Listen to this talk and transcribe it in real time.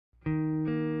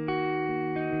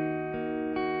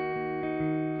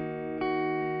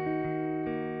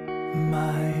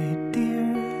my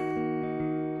dear.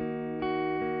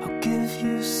 I'll give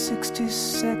you 60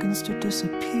 seconds to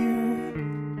disappear.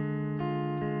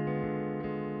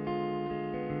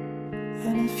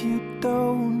 And if you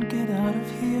don't get out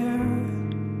of here,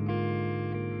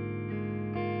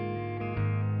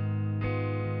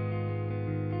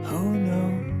 who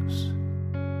knows?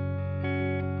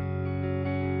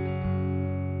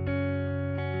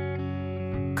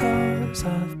 Cause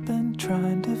I've been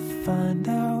trying to find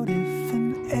out if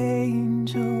an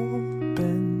angel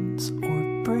bends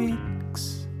or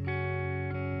breaks.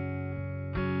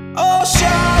 Oh,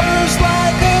 showers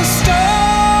like a stone.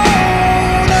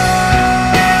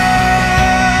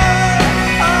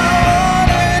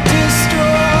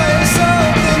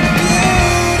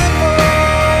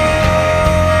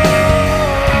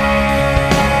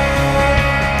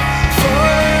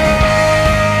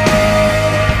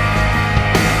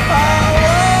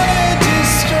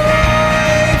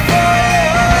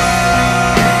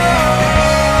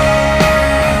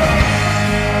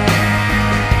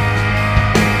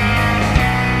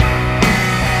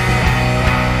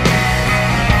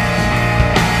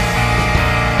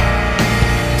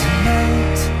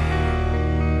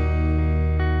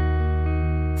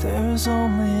 There's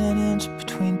only an inch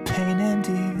between pain and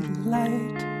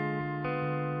delight.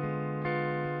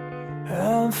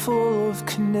 I'm full of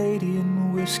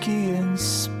Canadian whiskey and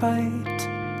spite.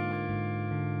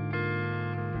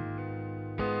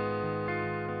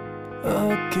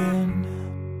 Again.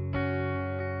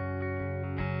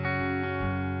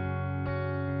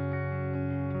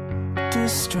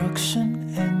 Destruction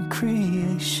and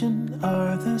creation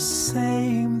are the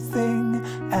same thing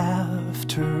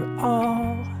after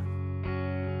all.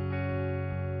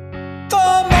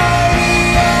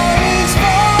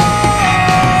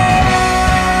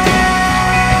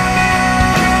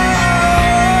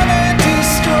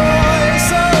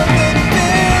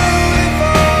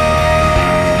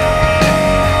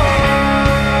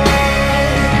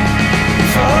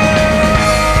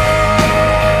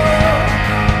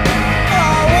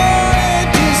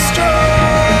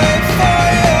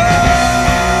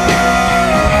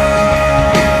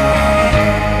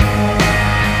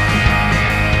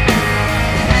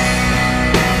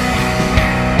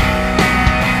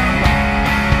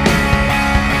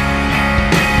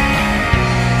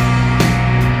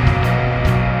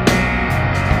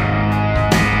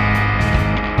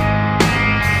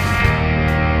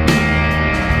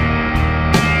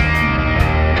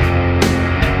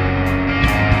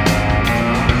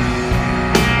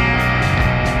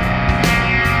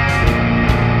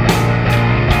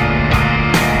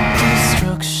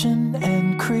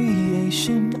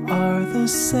 Are the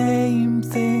same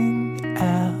thing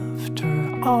after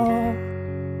all.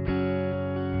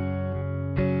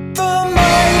 The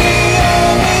mighty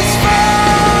always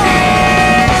fall.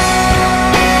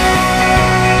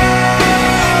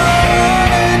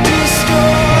 And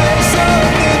destroy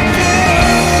something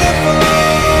beautiful.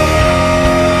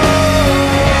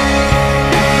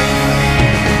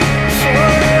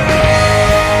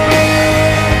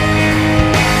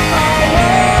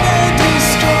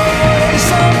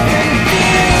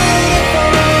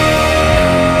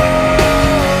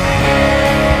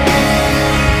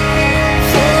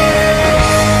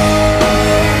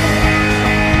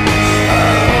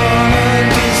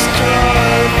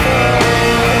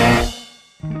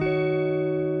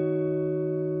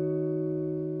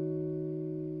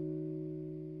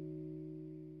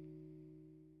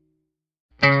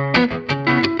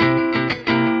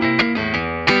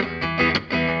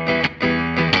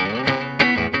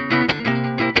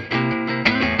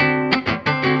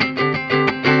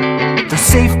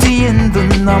 Safety in the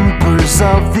numbers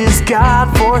of this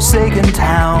God-forsaken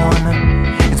town.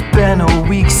 It's been a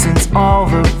week since all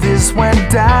of this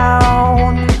went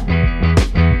down.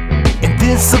 In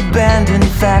this abandoned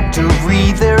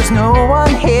factory, there's no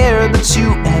one here but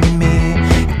you and me.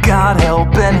 God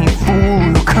help any fool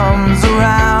who comes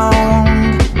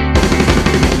around.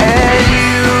 And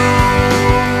you,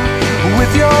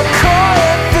 with your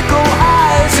cold fickle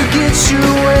eyes, who get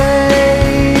your way.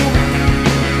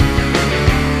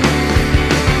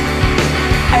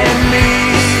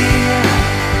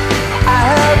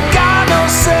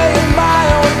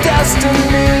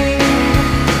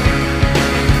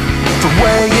 The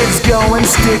way it's going,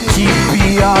 sticky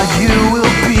BRU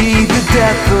will be the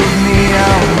death of me.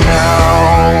 Oh no,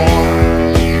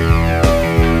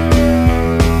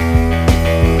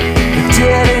 it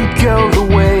didn't go the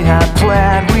way I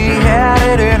planned. We had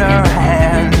it in our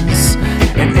hands,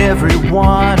 and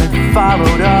everyone had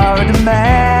followed our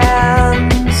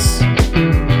demands.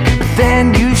 But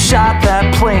then you shot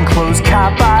that plainclothes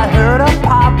cop. I heard a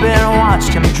pop and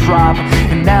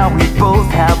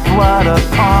both have blood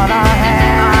upon our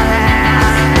hands.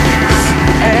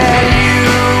 And you,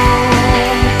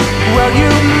 well, you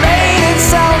made it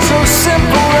sound so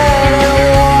simple and it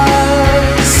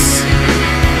was.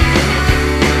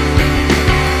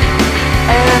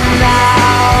 And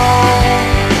now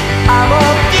I'm a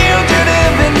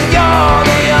fugitive and you're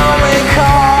the only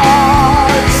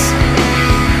cause.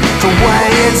 The way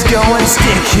it's going,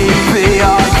 sticky be,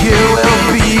 or you will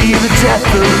be the death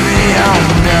of me. Oh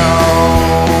no.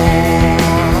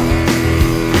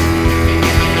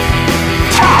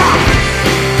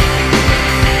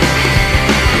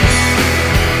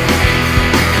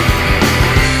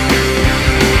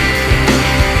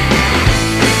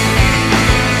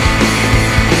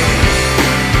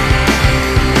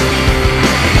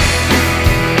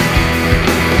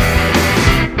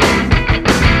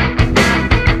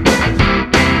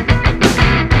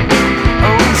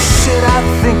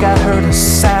 I heard a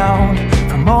sound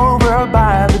from over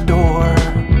by the door.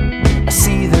 I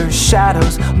see their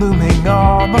shadows looming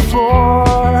on the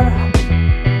floor.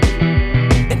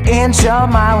 An inch, a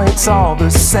mile, it's all the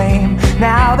same.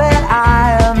 Now that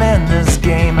I am in this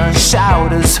game, a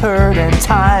shout is heard and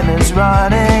time is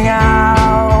running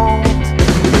out.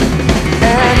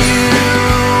 And you,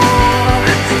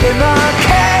 in the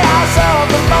chaos of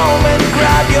the moment,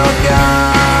 grab your gun.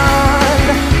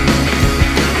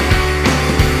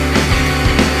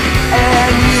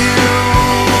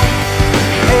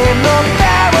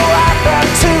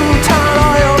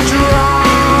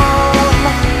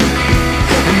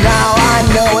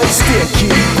 Sticky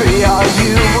be, or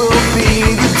you will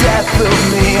be the death of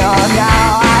me. Oh,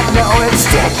 now I know it's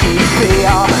sticky be,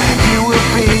 or you will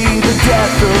be the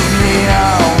death of me.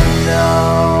 Oh no.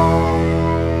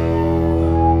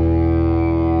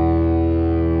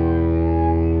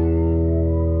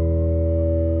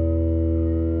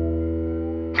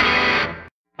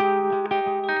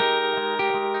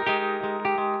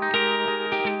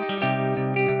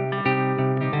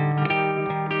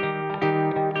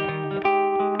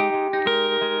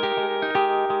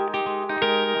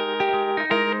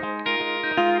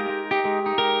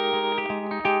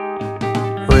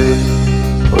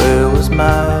 Where was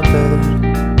my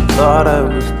bed? Thought I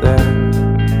was there.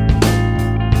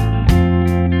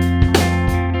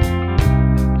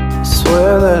 I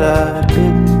swear that I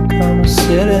didn't come and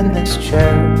sit in this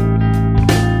chair.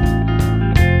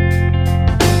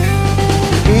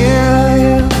 Here I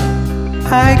am,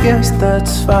 I guess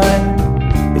that's fine.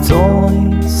 It's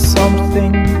only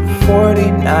something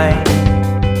 49.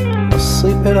 I'll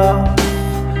sleep it off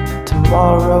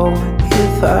tomorrow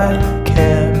if I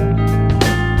can.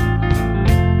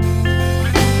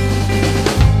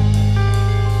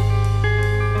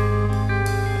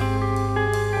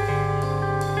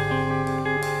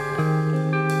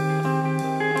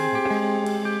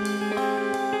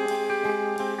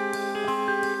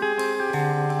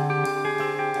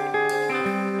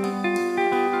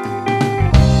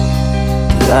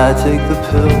 Did I take the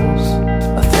pills?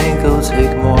 I think I'll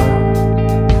take more.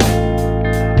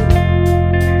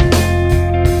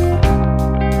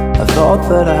 I thought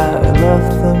that I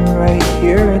left them right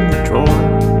here in the drawer.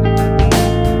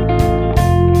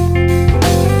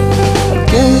 I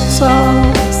guess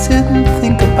I'll sit and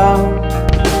think about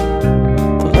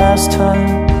the last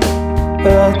time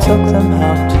that I took them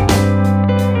out.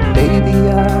 Maybe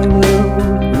I will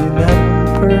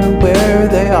remember where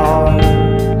they are.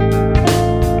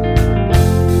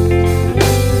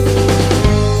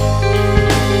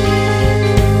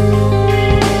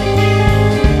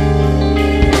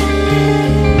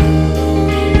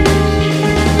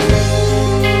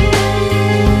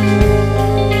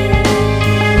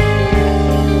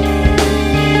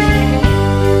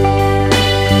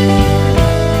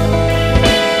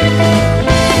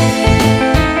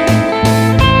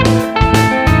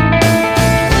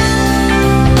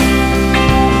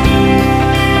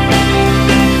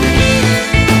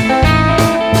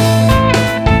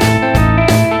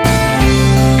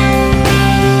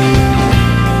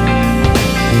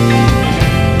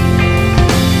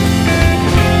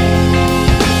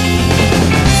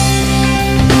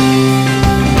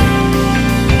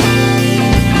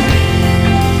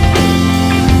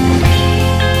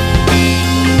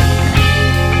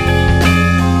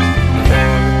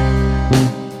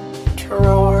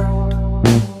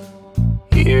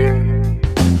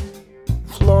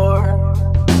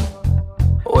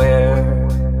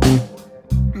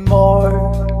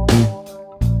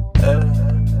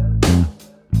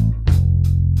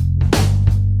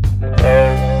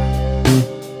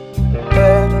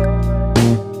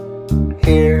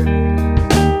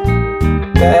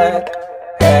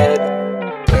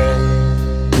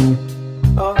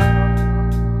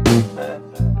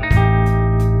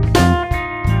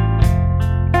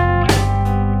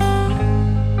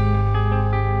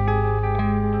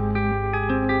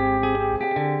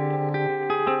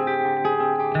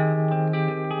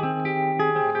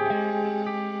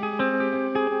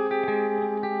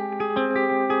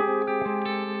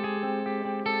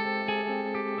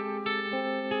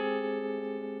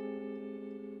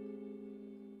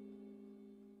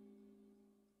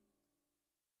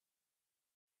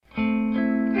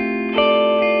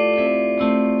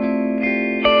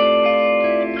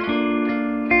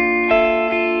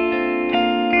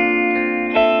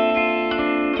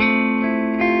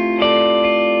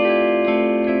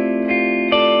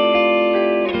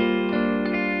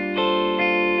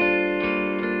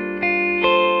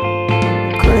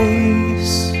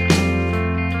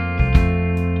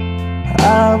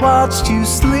 I watched you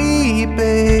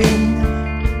sleeping,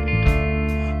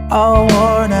 all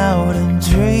worn out and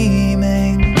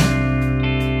dreaming.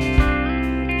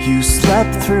 You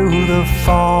slept through the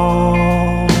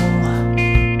fall.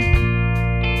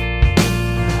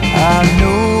 I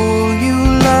know you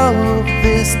love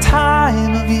this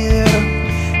time of year.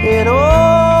 It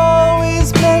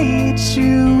always made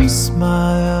you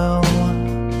smile.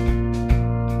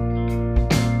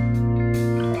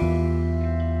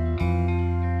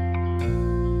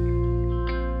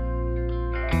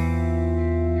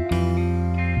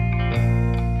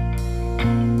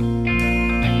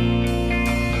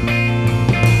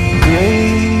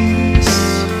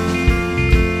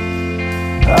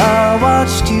 I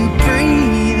watched you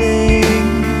breathing,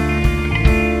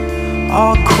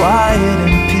 all quiet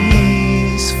and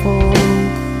peaceful,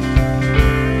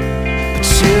 but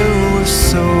you were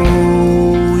so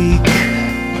weak.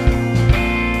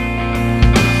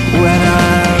 When I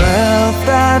left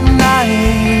that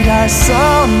night, I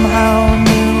somehow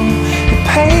knew your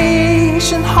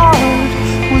patient heart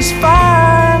was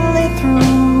finally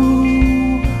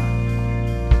through,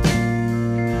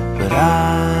 but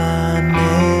I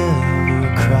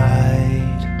never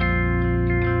cried.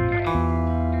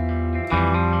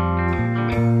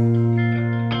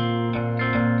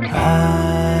 I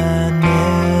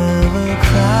never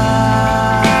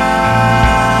cried.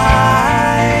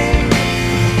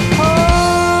 Oh,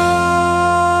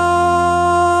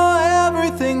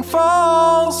 everything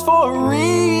falls for a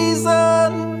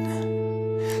reason.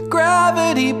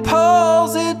 Gravity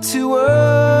pulls it to earth.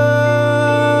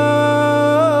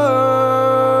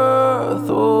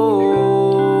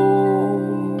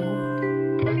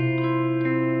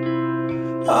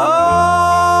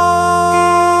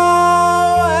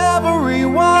 Oh,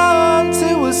 everyone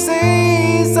to a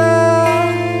season.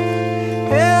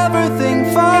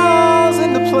 Everything falls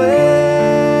into place.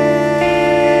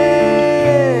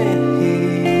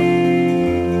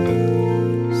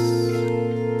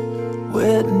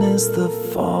 Witness the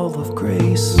fall of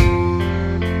grace.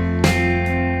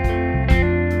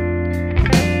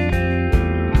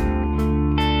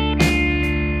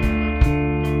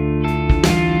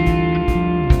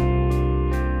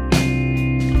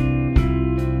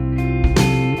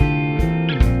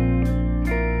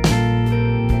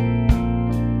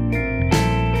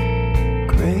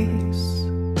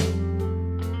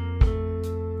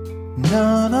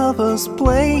 None of us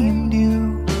blamed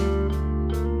you.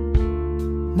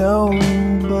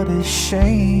 Nobody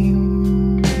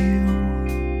shamed you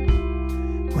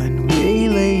when we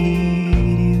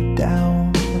laid you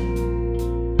down.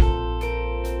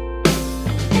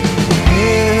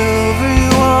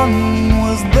 Everyone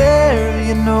was there,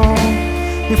 you know,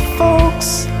 your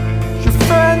folks, your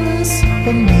friends,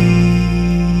 and me.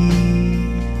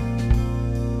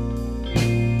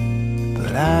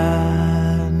 But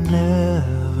I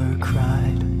never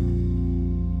cried.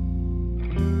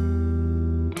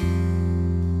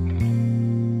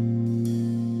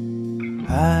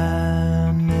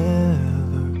 I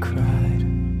never cried.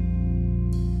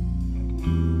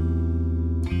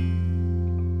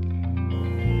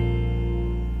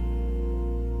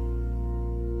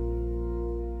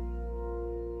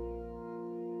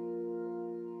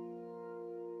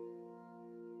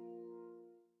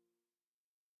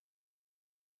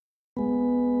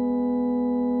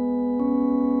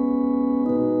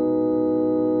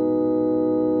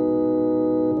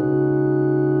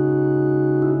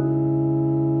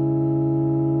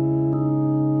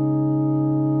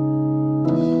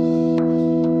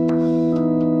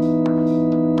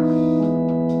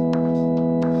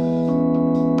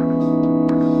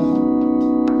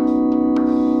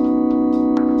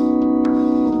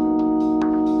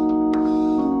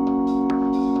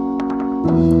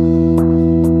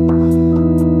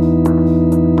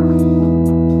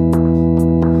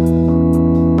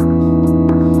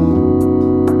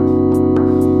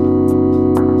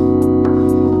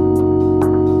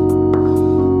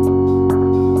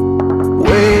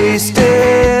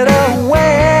 Wasted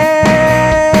away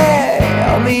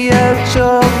on the edge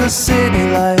of the city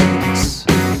lights,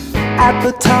 at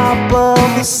the top of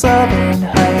the southern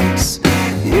heights.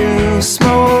 You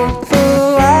smoked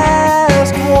the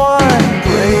last one,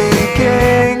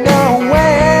 breaking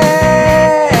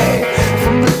away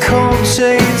from the cold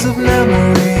shades of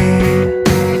memory,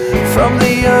 from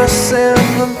the us and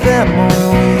the them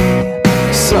are we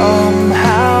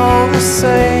somehow the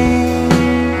same.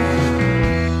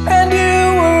 And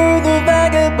you were the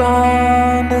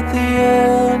vagabond at the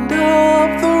end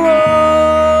of the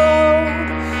road.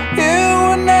 You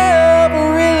were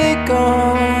never really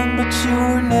gone, but you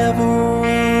were never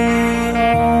really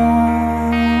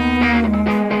home.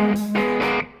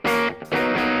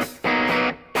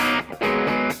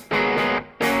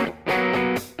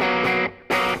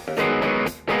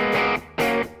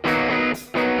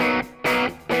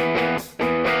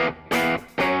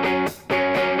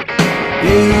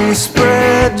 You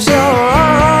spread your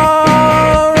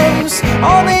arms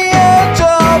on the edge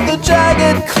of the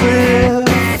jagged cliff.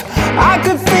 I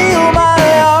could feel my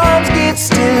arms get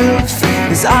stiff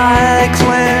as I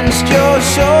clenched your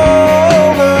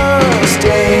shoulders.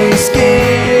 Stay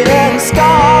skin and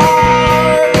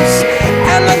scars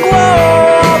and the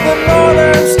glow of the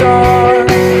northern star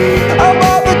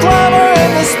above the clamor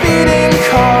and the speeding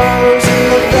cars in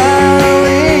the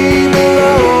valley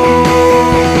below.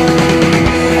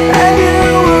 And you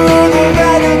were the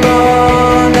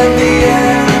vagabond at the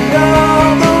end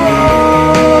of the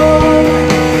road.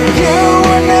 You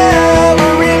were never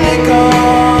really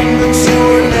gone, but you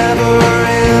were never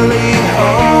really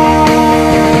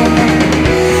home.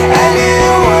 And you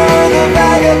were the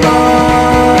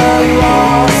vagabond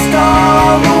lost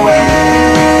on the way.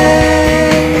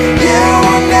 You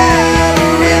were never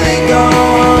really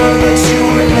gone, but you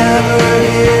were never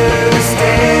here to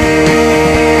stay.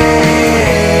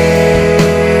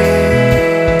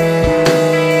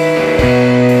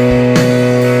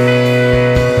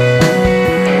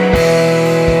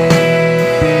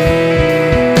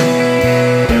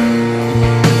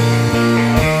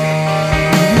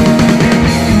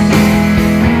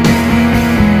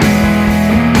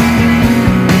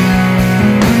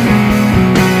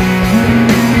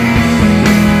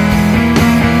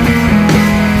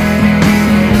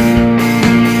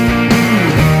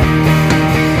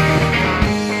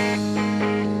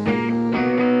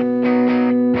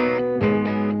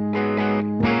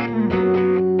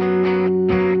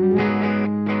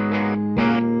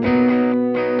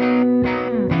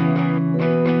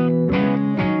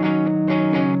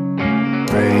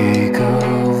 Break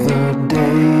of the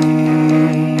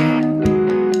day,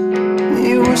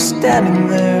 you were standing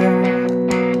there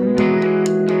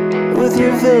with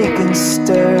your vacant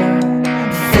stare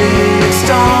fixed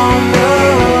on the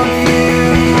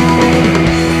view.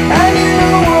 And you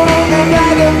were the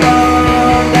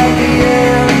vagabond at the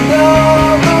end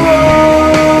of the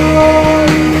road.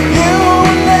 You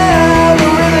were never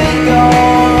really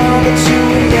gone, but you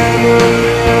were never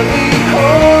really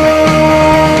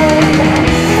home.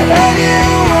 And you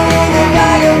were the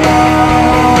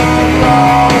vagabond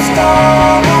lost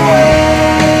on the way.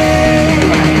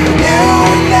 You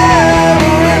were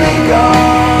never really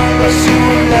gone, but you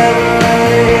were never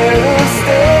here to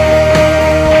stay.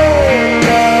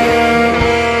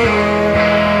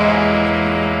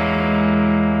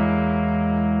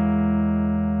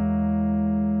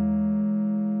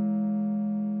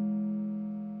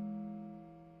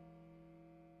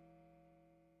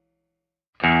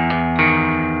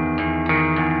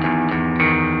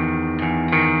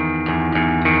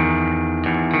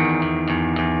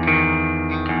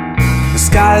 The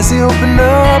skies they opened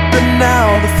up and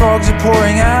now the frogs are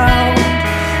pouring out,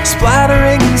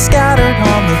 splattering and scattered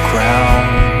on the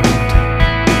ground,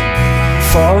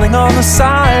 falling on the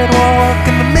sidewalk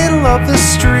in the middle of the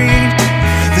street.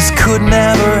 This could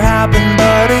never happen,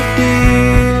 but it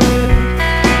did.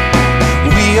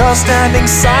 We are standing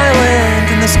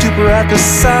silent in the stupor at the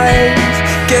sight,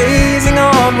 gazing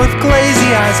on with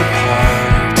glazy eyes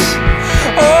apart.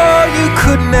 Oh, you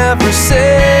could never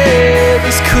say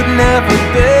this could never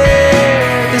be,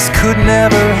 this could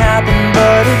never happen,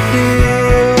 but it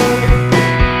did.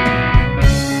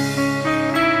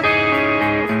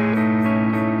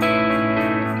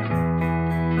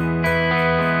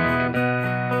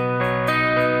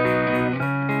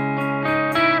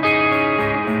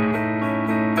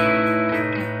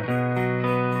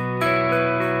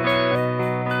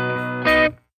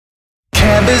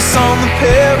 Canvas on the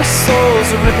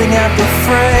parasols are ripping at the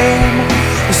frame.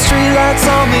 The streetlights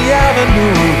on the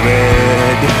avenue are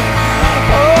red.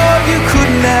 Oh, you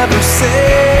could never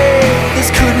say this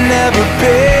could never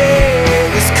be,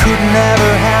 this could never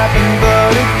happen,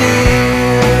 but it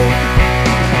did.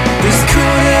 This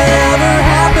could never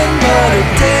happen, but it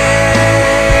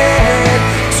did.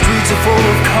 Streets are full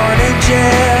of carnage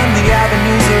and the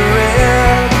avenues are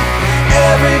red.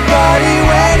 Everybody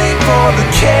waiting for the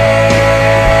cab.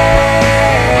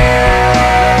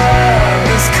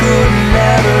 This could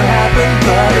never happen,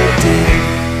 but it did.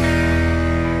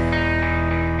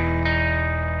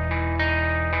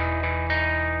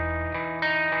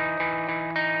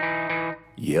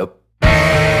 Yep.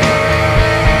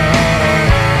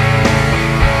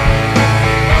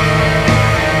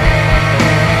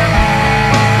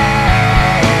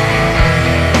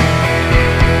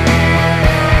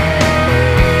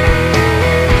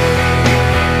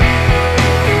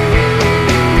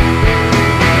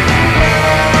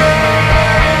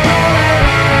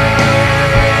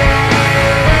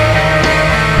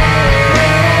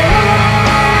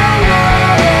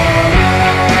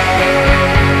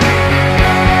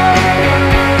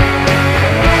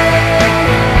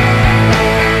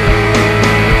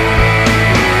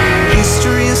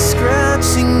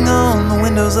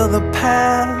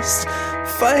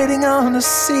 gonna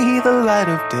see the light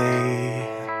of day.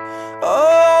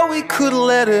 Oh, we could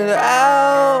let it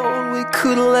out, we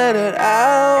could let it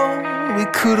out. We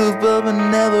could have, but we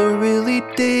never really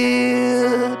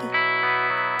did.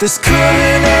 This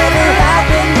couldn't ever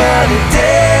happen, but it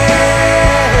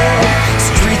did.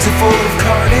 Streets are full of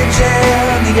carnage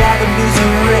and the avenues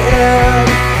are red.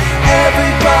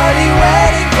 Everybody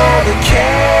waiting for the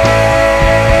cab.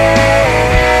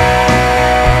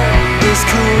 This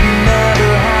couldn't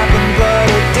ever happen, but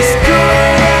it did. This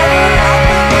couldn't ever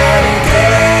happen, but it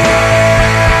did.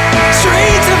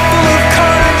 Streets are full of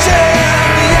carnage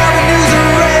and the avenues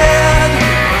are red.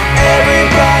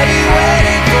 Everybody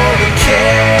waiting for the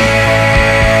cab.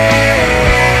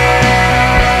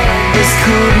 This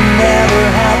couldn't ever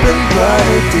happen, but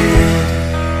it did.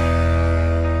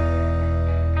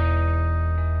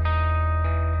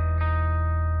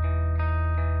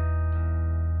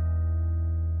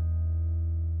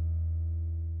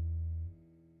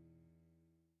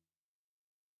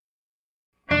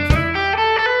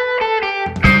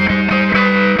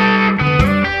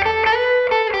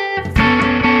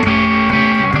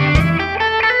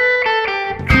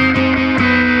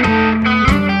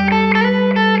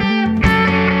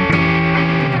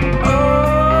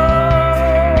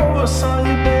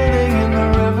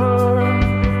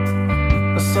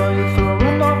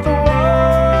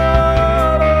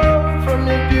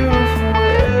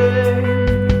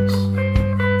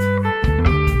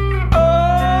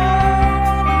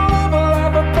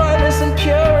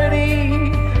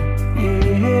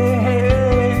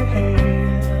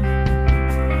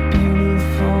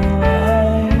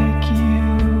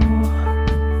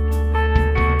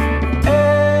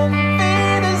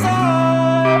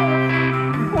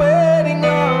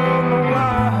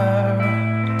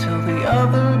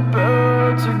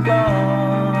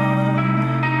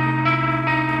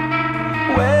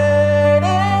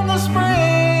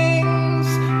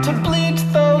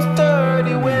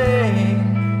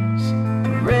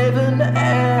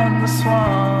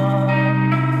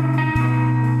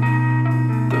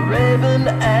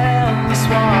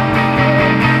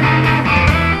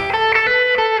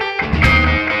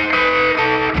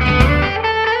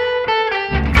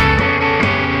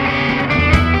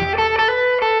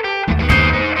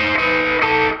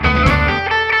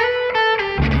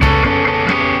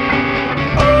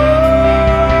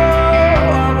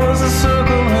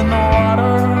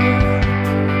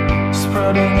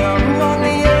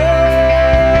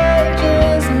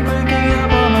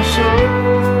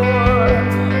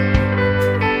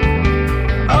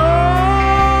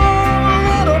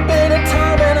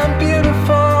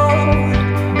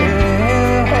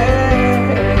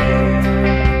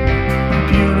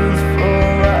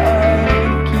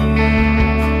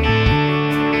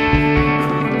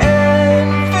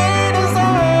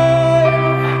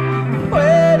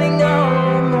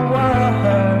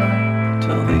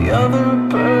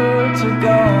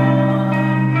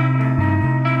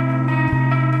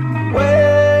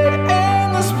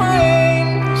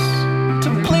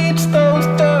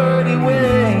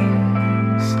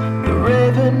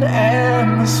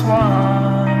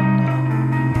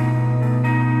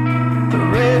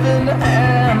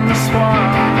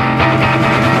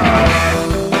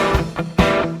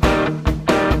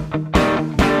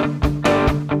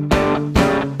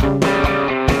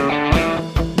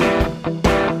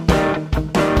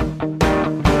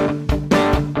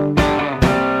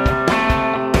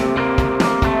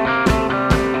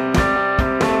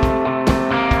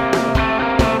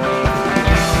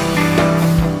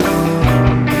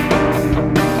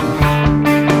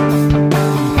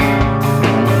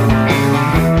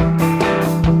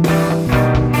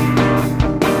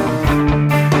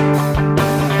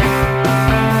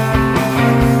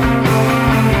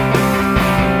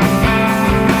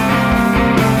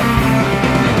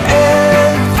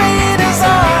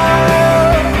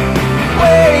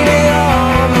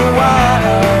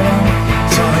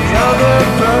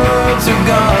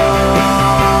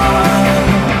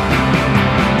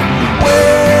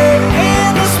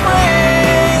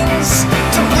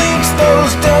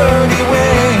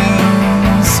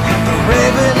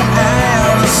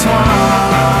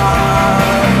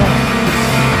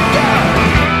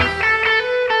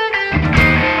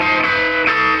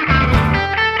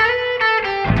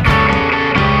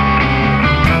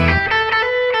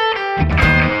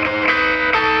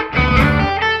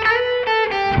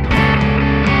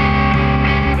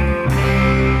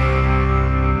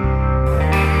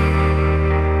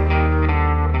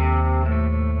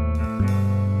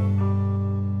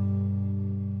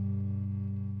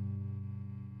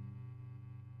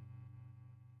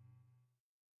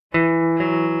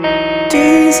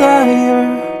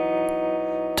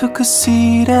 took a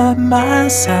seat at my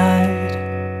side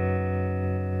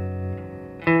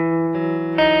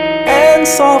and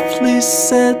softly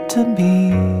said to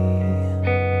me,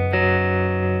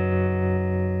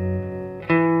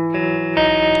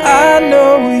 I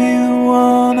know you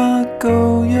wanna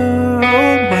go your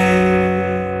own way,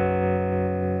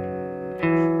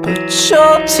 but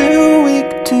you're too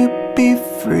weak to be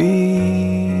free.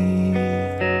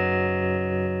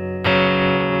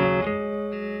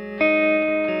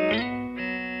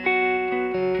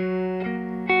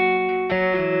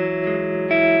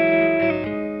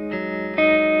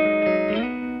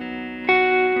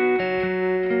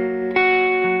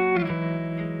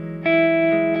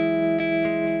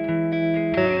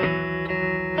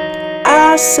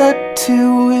 I said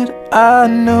to it, I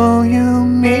know you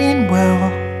mean well,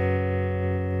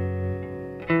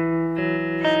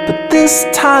 but this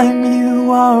time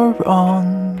you are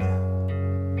wrong.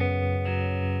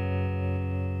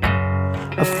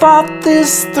 I thought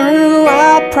this through,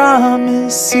 I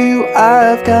promise you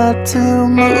I've got to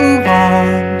move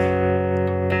on,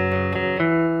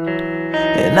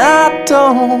 and I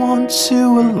don't want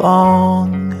you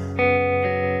along.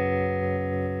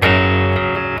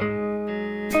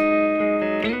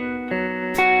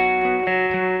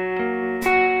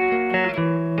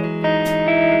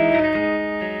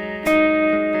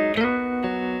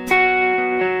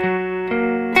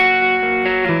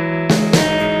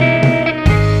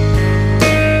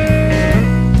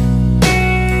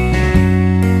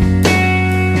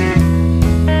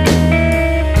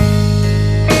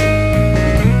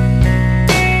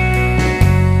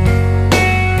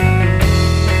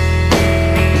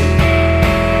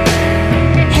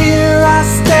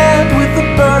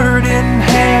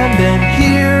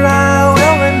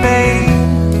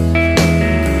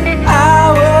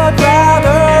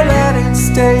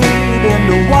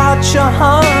 Watch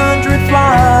 100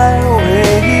 fly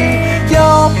away.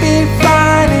 You'll be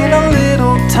fine in a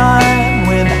little time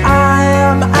when I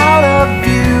am out of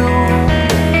view.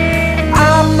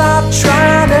 I'm not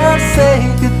trying to say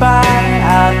goodbye,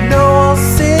 I know I'll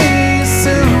see you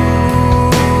soon.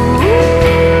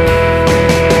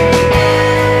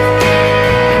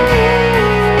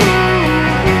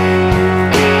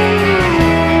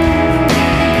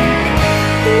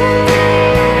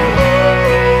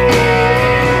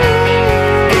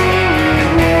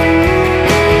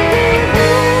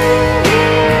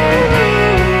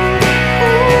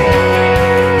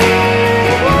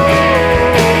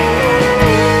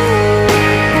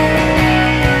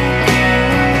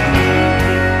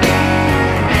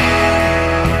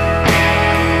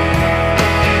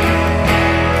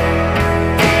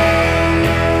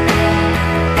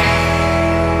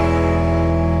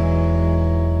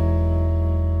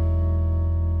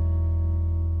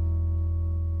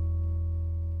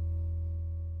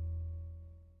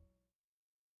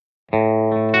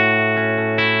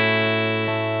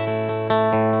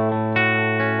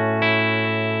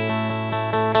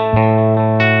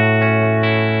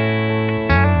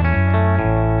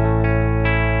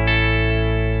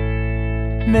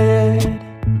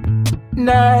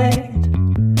 Midnight,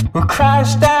 we're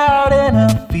crashed out in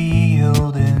a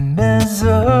field in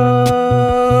Missouri.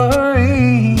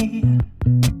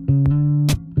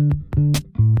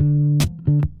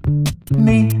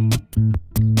 Me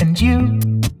and you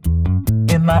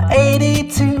in my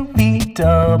 82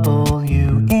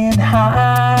 VW in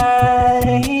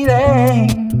hiding.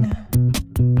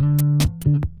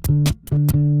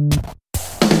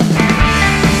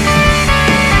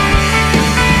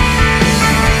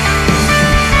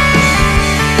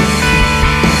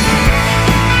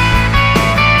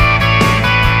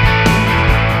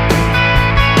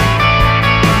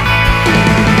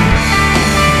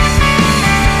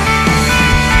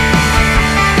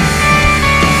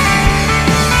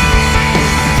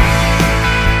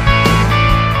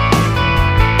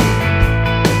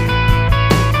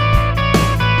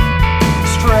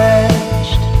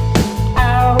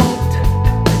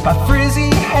 My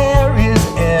frizzy hair is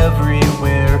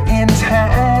everywhere in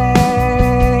tangles.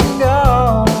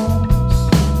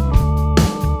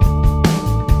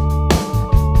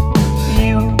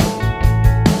 You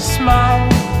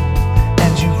smile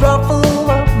and you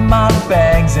ruffle up my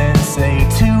bangs and say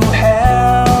to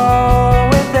hell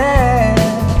with it.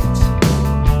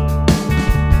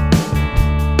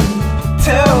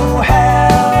 To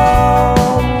hell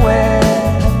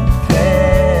with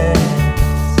it.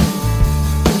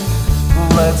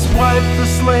 Let's wipe the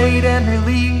slate and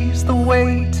release the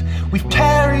weight we've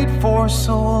carried for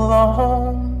so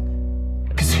long.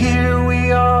 'Cause here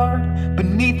we are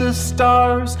beneath the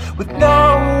stars with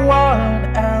no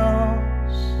one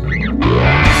else.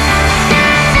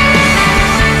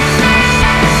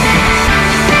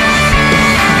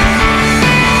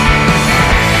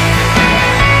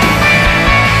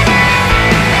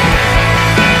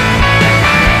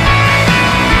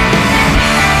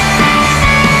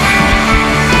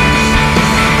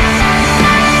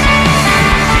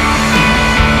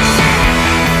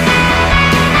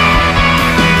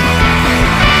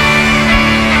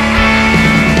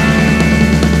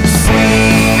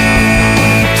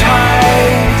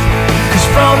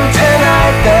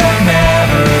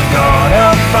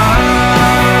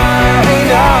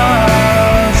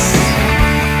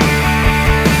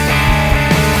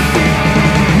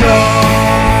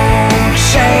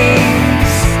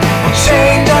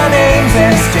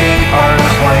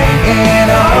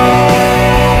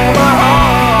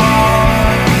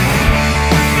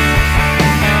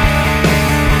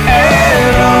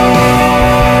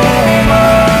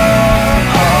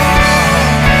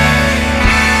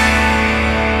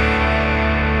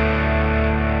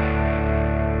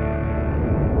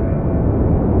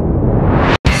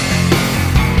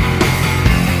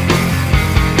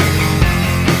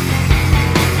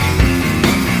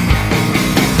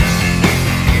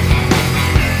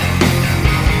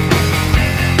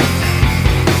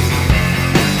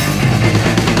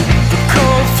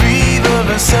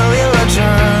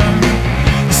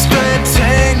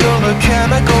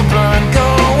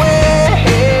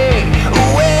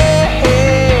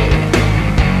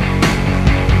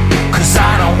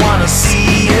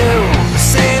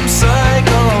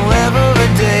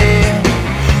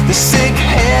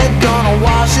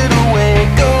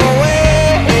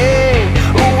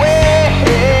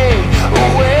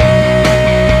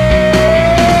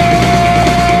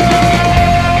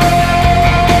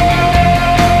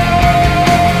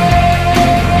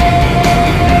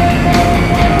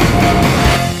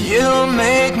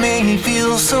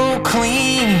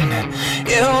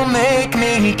 You'll make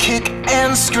me kick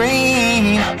and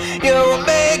scream. You'll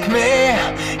make me,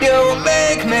 you'll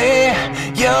make me,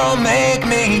 you'll make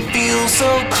me feel so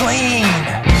clean.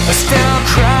 A stout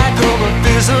crack over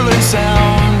fizzling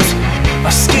sound. My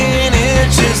skin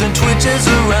itches and twitches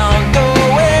around. Go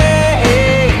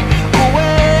away,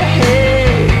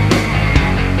 away.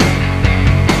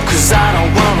 'Cause I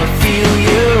don't wanna feel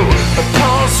you. The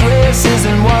pulse races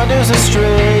and wanders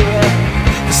astray.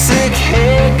 The sick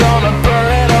head gonna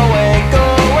burn it away. Go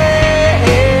away,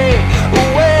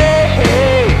 away,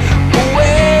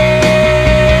 away.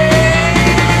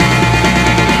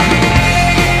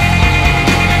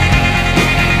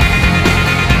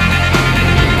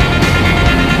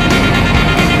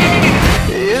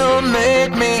 You'll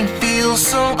make me feel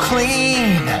so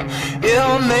clean.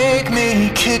 You'll make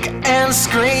me kick and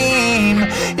scream.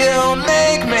 You'll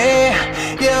make me,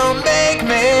 you'll make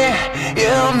me,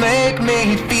 you'll make me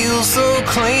feel so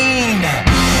clean.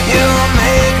 You'll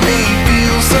make me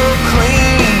feel so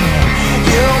clean.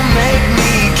 You'll make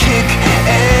me kick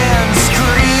and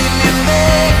scream. You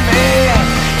make me,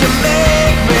 you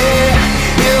make me,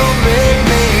 you'll make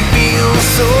me feel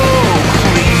so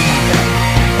clean.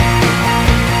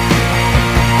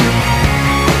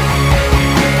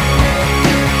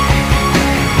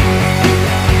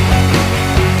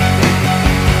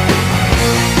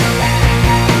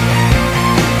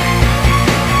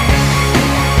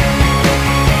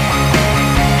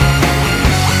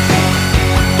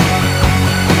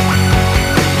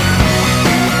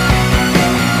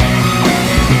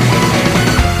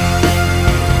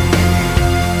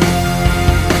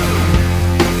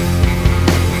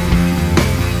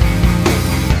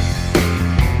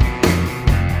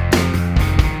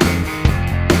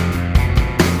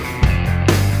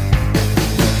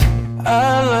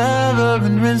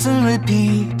 And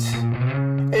repeat.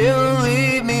 It'll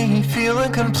leave me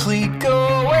feeling complete. Go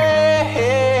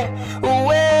away,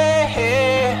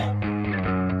 away.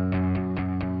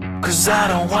 'Cause I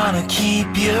don't wanna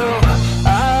keep you.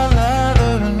 I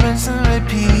lather and rinse and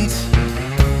repeat.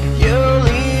 You'll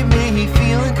leave me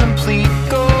feeling complete.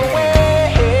 Go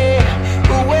away,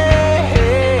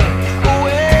 away,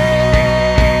 away.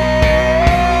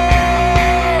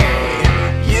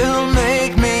 You'll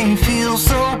make me feel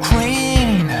so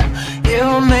clean.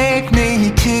 You'll make me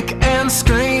kick and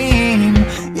scream.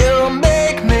 You'll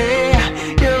make me,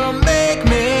 you'll make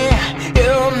me,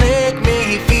 you'll make me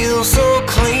feel so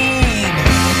clean.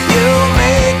 You'll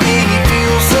make me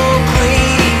feel so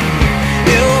clean.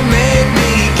 You'll make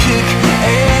me kick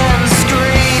and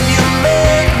scream. You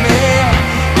make me,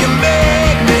 you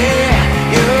make me,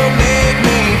 you'll make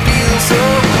me feel so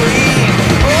clean.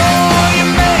 Oh, you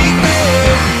make me,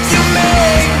 you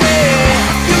make me,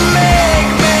 you make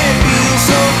me feel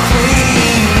so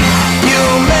clean.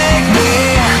 You'll make me,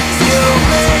 you'll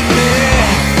make me,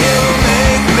 you'll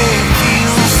make me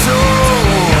feel so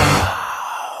down.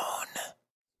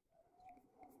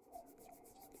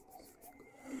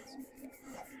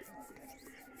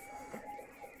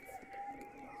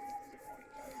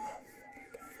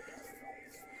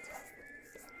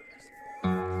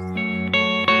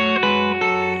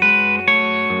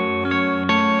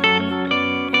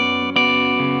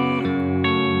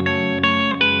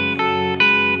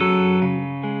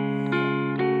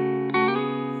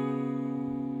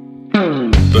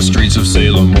 The streets of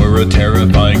Salem were a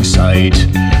terrifying sight.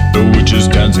 The witches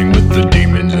dancing with the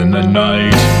demons in the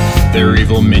night. Their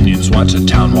evil minions watch the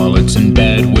town while it's in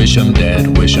bed. Wish 'em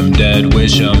dead, wish 'em dead,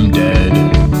 wish 'em dead.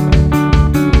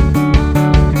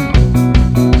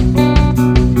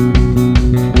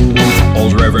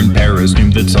 Old Reverend Paris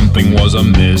knew that something was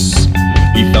amiss.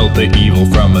 He felt the evil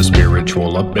from a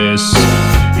spiritual abyss.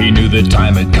 He knew the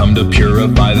time had come to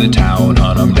purify the town.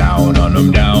 Hunt 'em down, hunt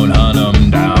 'em down, hunt 'em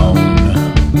down.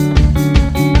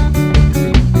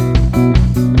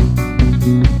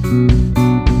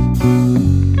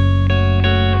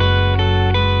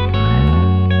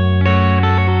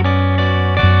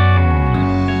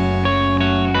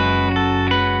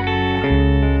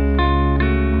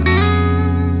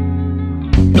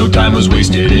 No time was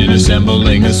wasted in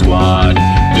assembling a squad.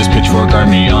 This pitchfork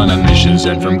army on a mission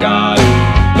sent from God.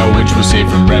 No witch was safe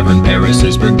from Reverend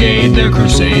Paris' brigade. Their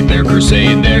crusade, their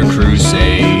crusade, their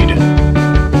crusade.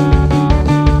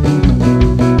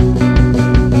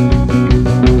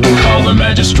 Call the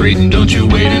magistrate and don't you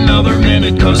wait another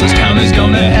minute, 'cause this town is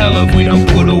going to hell if we don't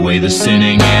put away the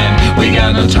sinning. And we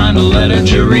got no time to let a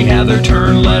jury have their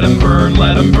turn. Let 'em burn,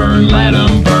 let 'em burn, let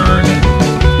 'em burn.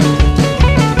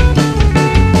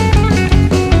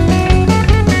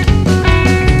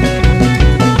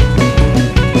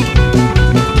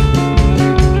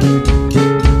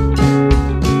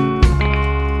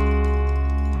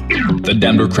 The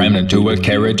damned were crammed into a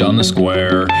carriage on the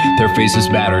square. Their faces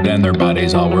battered and their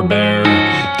bodies all were bare.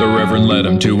 The Reverend led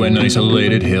them to an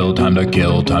isolated hill. Time to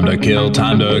kill, time to kill,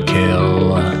 time to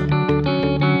kill.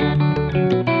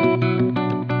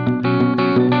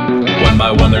 One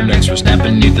by one their necks were snapped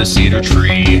beneath the cedar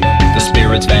tree. The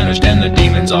spirits vanished and the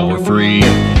demons all were free.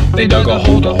 They dug a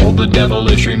hole to hold the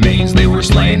devilish remains. They were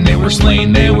slain, they were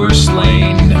slain, they were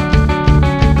slain.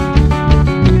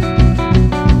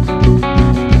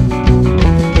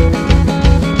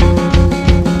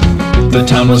 The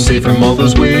town was safe from all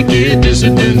those wicked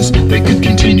dissidents. They could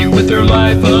continue with their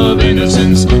life of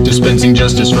innocence, dispensing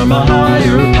justice from a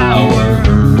higher power.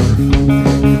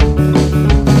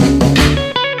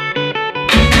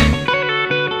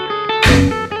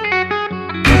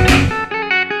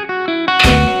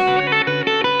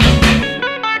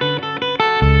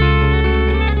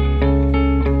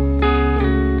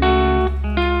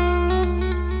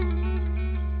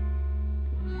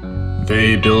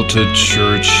 They built a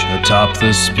church atop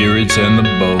the spirits and the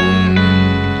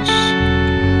bones.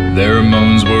 Their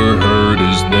moans were heard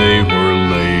as they were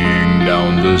laying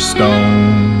down the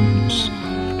stones.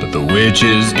 But the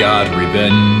witches got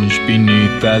revenge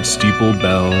beneath that steeple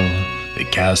bell. They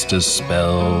cast a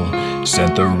spell,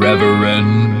 sent the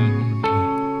Reverend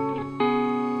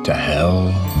to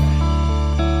hell.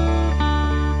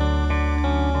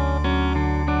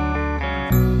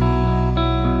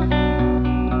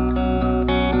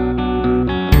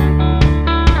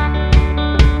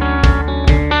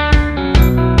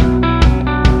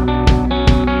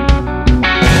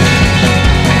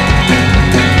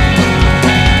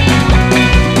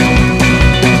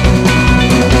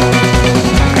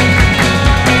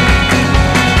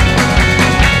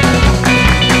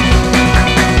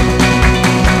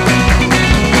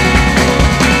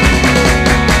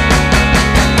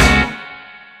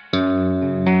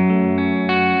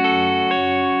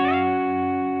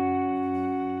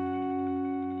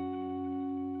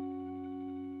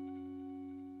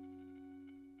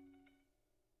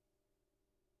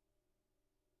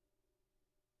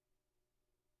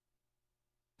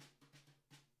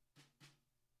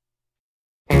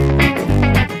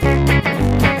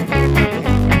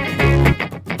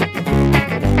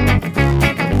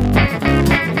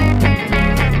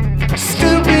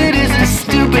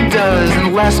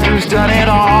 Lester's done it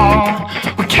all.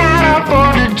 We can't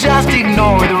afford to just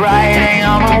ignore the writing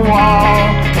on the wall.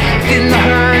 Thin the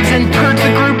herds and purge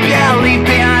the group, yeah, leave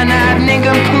behind that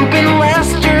nincompoop. And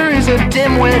Lester is a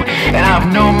dimwit, and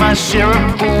I've known my share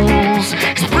of fools.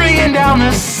 He's bringing down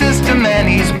the system and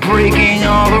he's breaking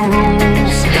all the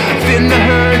rules. Thin the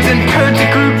herds and purge the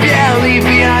group, yeah, leave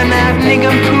behind that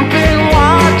nincompoop. And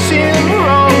watch him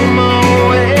roam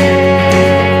away.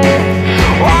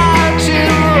 Watch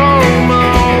him roam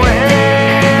away.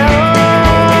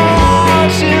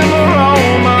 Watch him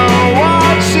roam away.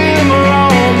 Watch him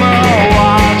roam away.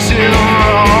 Watch him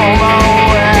roam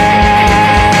away.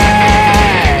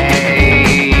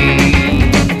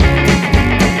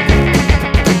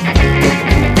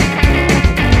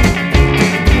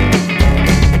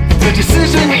 The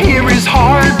decision here is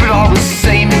hard, but all the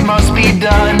same it must be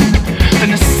done. The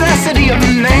necessity of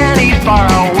many far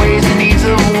outweighs the needs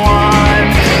of one.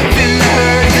 Thin the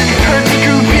herds and herd the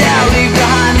group, yeah, leave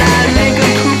behind that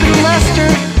nincompoop. And Lester,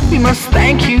 we must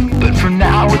thank you, but for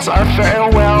now it's our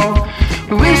farewell.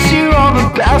 We wish you all the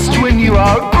best when you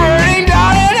are burning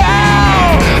down in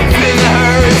hell. Thin the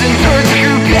herds and herd the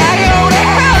group, yeah, go to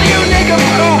hell, you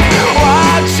nincompoop.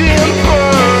 Watch him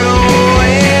burn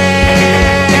away.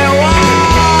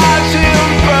 Watch him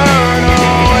burn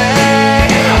away.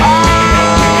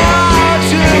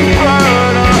 Watch him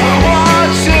burn away.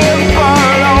 Watch him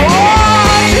burn away.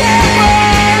 Watch him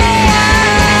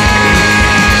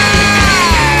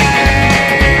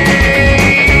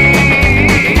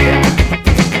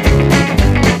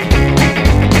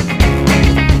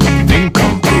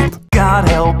Nincompoop. God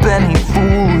help any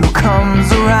fool who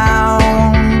comes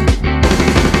around.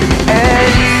 And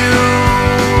you,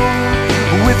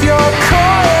 with your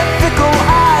cold, fickle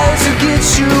eyes, who get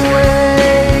your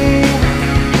way.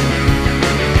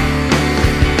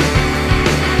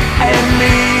 And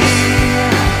me,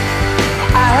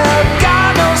 I have got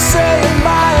no say in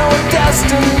my own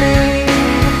destiny.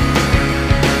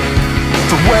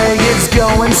 The way it's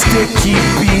going, sticky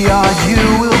BRU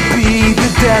will be the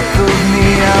death of me.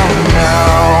 Oh no.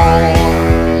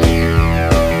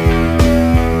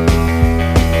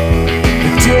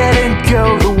 It didn't go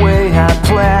the way I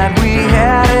planned. We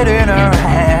had it in our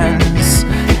hands,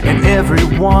 and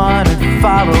everyone had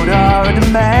followed our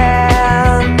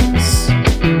demands.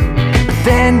 But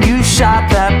then you shot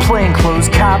that plainclothes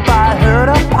cop. I heard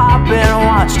him pop and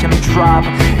watched him drop. drop,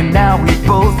 and now we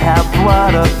both have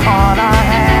blood upon our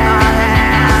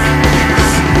hands.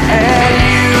 And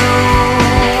you,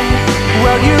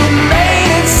 well, you made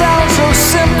it sound so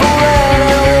simple than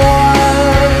it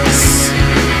was.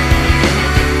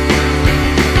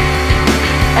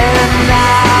 And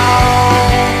now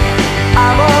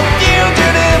I'm a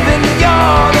fugitive and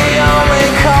you're the only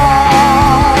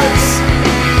cause.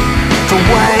 The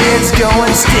way it's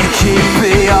going, sticky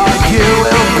PR, you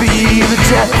will be the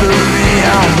death of me, I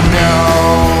know.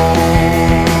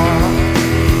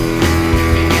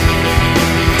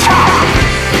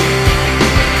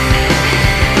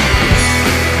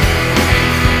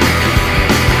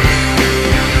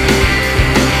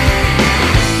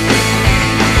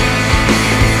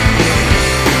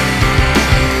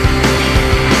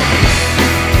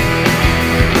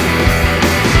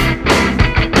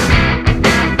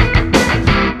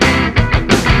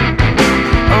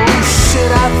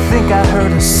 I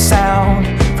heard a sound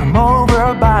from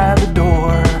over by the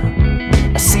door.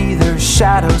 I see their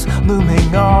shadows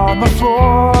looming on the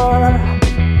floor.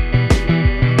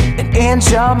 An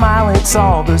inch, a mile, it's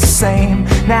all the same.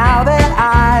 Now that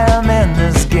I am in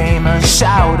this game, a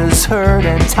shout is heard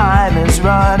and time is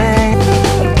running.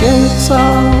 I guess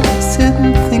I'll sit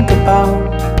and think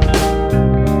about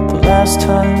the last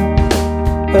time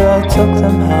that I took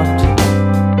them out.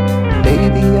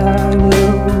 Maybe I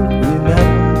will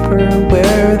remember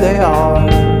where they are.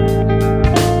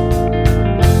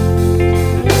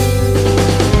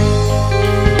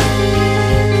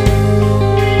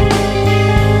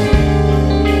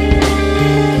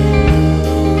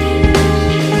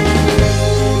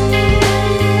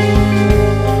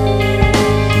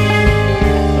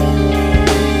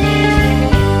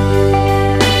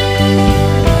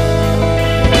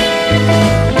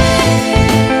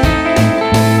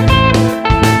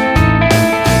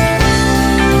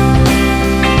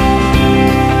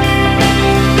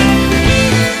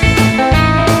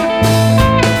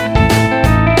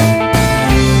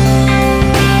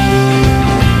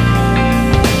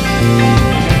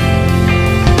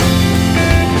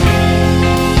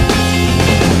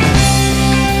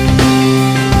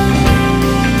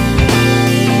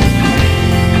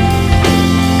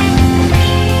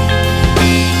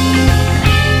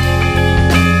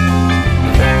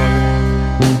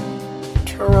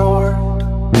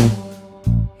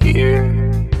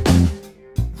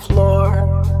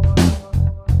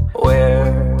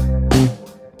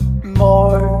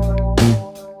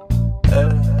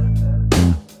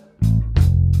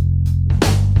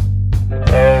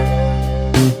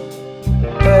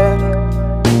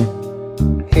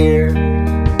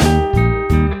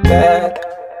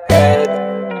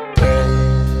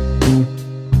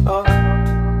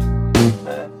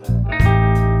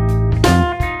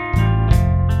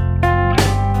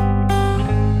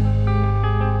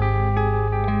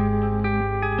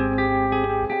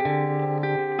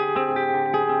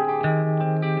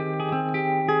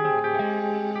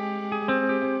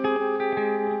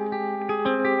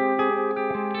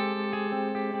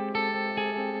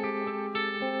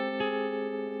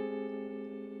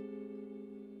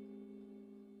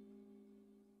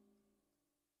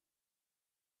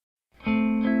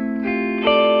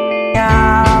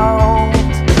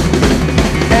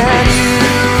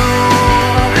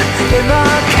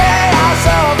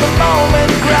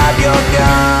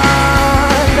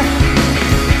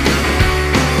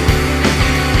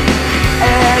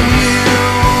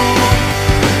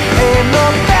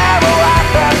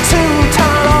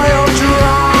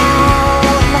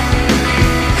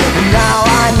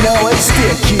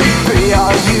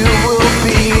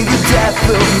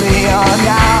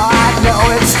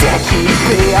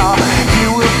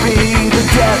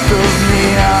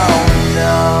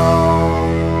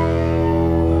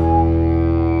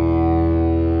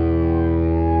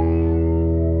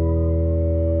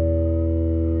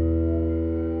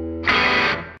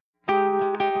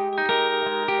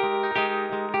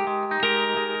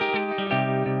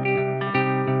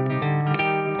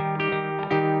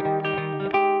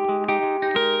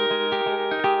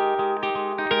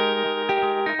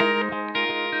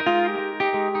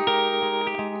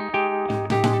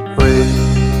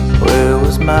 Where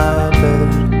was my bed?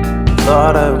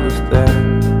 Thought I was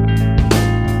there.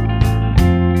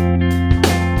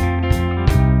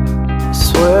 I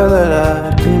swear that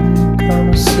I didn't come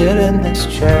and sit in this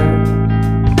chair.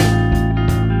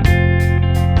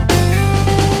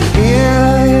 Here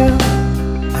I am,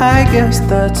 I guess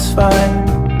that's fine.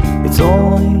 It's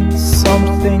only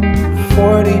something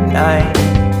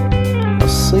 49. I'll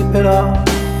sleep it off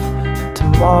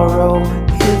tomorrow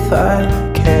if I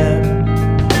can.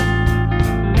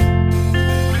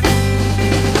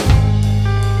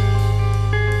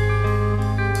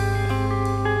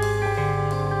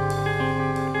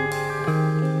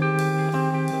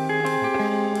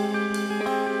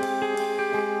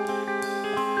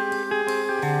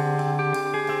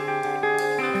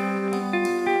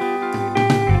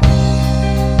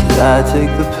 I take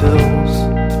the pills,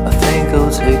 I think I'll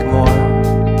take more.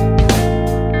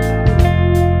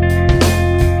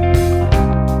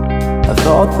 I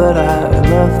thought that I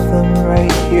left them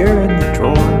right here in the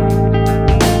drawer.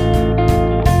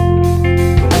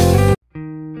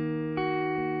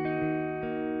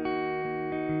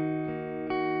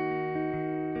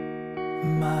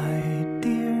 My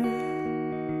dear,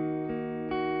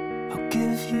 I'll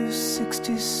give you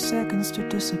 60 seconds to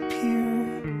disappear.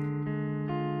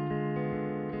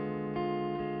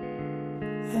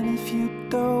 And if you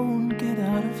don't get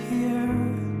out of here,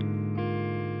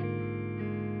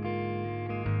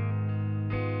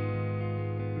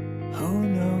 who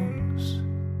knows?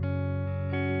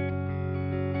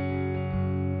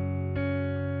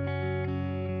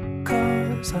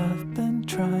 Cause I've been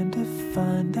trying to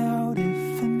find out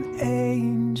if an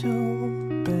angel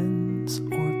bends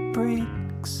or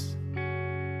breaks.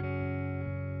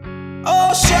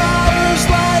 Oh, showers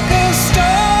like a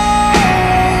stone.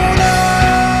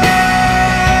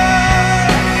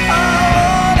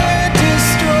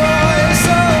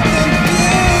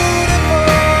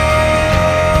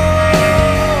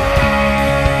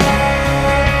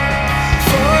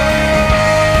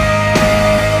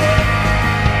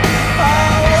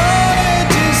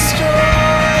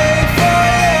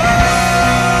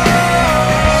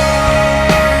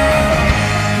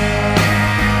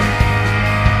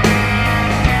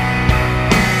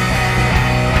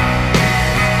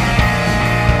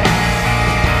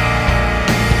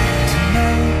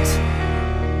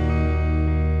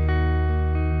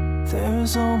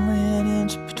 There's only an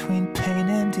inch between pain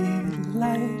and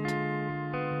delight.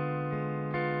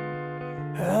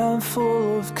 I'm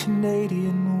full of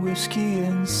Canadian whiskey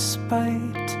and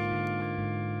spite.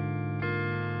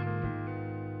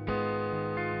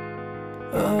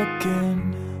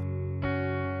 Again.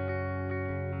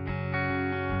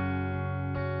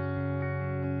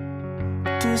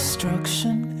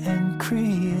 Destruction and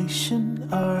creation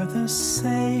are the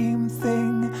same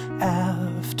thing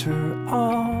after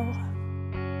all.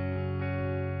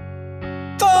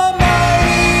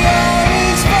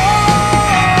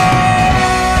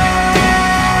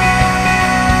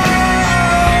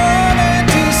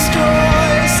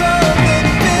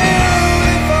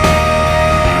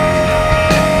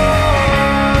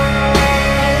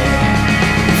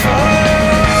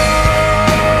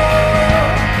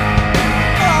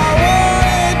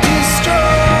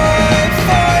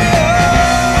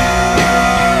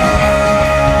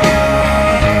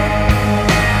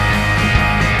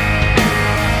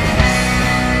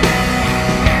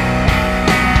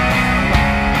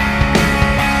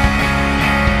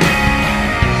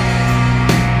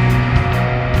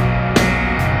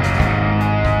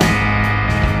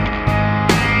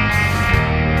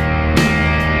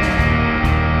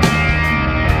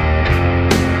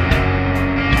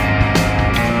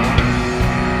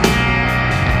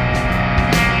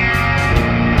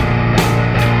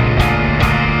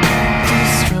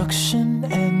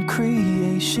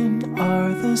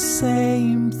 Are the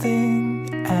same thing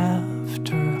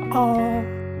after all.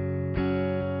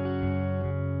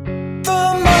 The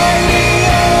mighty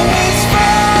always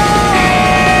fall.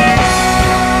 I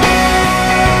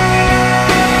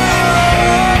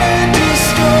wanna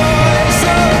destroy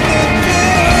something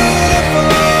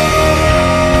beautiful.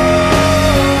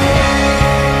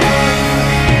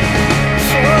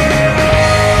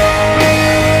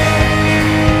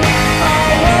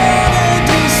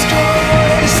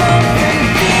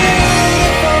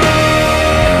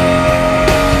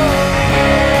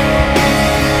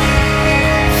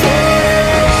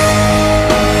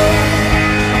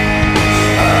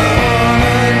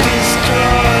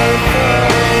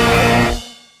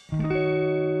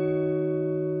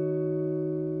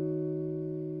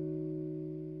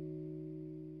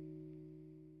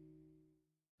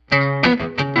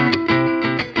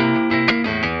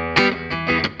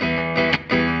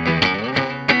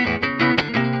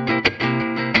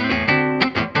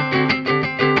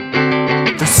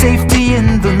 Safety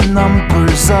in the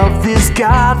numbers of this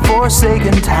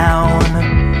God-forsaken town.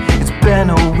 It's been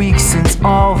a week since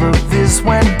all of this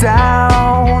went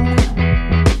down.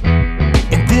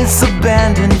 In this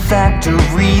abandoned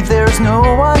factory, there's no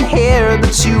one here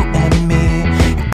but you and me.